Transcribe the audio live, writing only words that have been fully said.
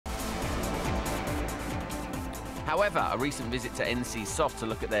However, a recent visit to NCSoft to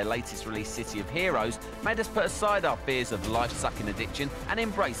look at their latest release, City of Heroes, made us put aside our fears of life-sucking addiction and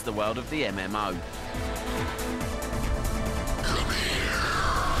embrace the world of the MMO.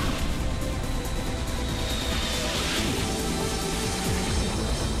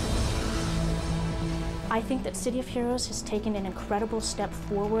 I think that City of Heroes has taken an incredible step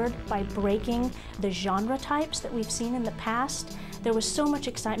forward by breaking the genre types that we've seen in the past. There was so much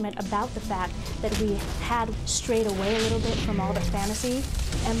excitement about the fact that we had strayed away a little bit from all the fantasy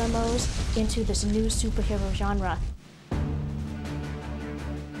MMOs into this new superhero genre.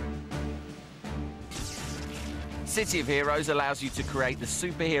 City of Heroes allows you to create the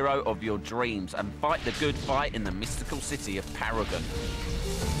superhero of your dreams and fight the good fight in the mystical city of Paragon.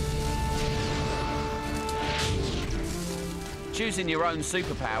 Choosing your own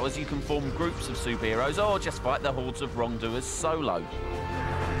superpowers, you can form groups of superheroes or just fight the hordes of wrongdoers solo.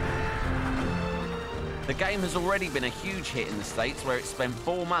 The game has already been a huge hit in the States, where it spent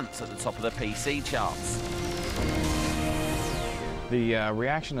 4 months at the top of the PC charts. The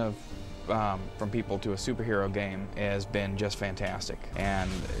reaction from people to a superhero game has been just fantastic, and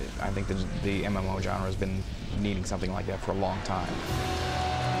I think the MMO genre has been needing something like that for a long time.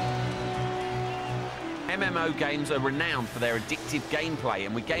 MMO games are renowned for their addictive gameplay,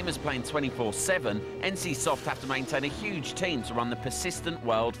 and with gamers playing 24/7, NCSoft have to maintain a huge team to run the persistent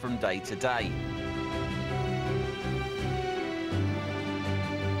world from day to day.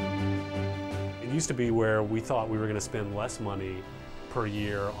 It used to be where we thought we were going to spend less money per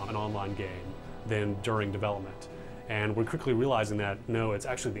year on an online game than during development. And we're quickly realizing that, no, it's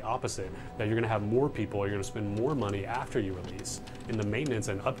actually the opposite, that you're going to have more people, you're going to spend more money after you release in the maintenance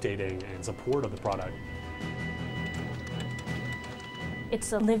and updating and support of the product.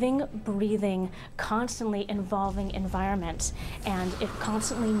 It's a living, breathing, constantly evolving environment, and it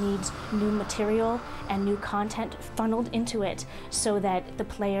constantly needs new material and new content funneled into it so that the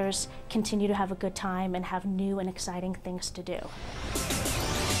players continue to have a good time and have new and exciting things to do.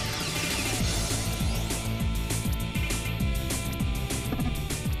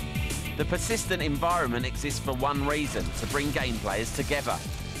 The persistent environment exists for one reason: to bring game players together.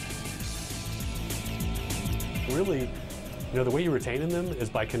 Really, the way you retain them is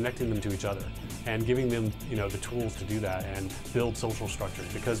by connecting them to each other and giving them, the tools to do that and build social structures.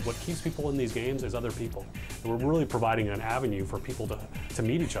 Because what keeps people in these games is other people. And we're really providing an avenue for people to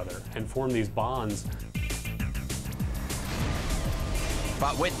meet each other and form these bonds.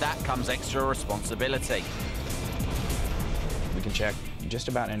 But with that comes extra responsibility. We can check just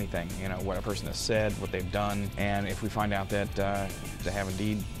about anything, what a person has said, what they've done, and if we find out that they have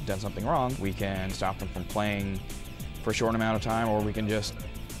indeed done something wrong, we can stop them from playing for a short amount of time, or we can just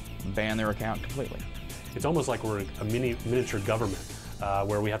ban their account completely. It's almost like we're a miniature government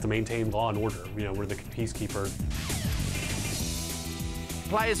where we have to maintain law and order. We're the peacekeepers.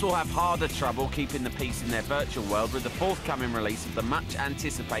 Players will have harder trouble keeping the peace in their virtual world with the forthcoming release of the much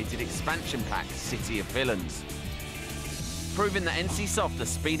anticipated expansion pack, City of Villains, proving that NCSoft are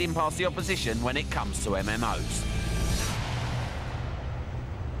speeding past the opposition when it comes to MMOs.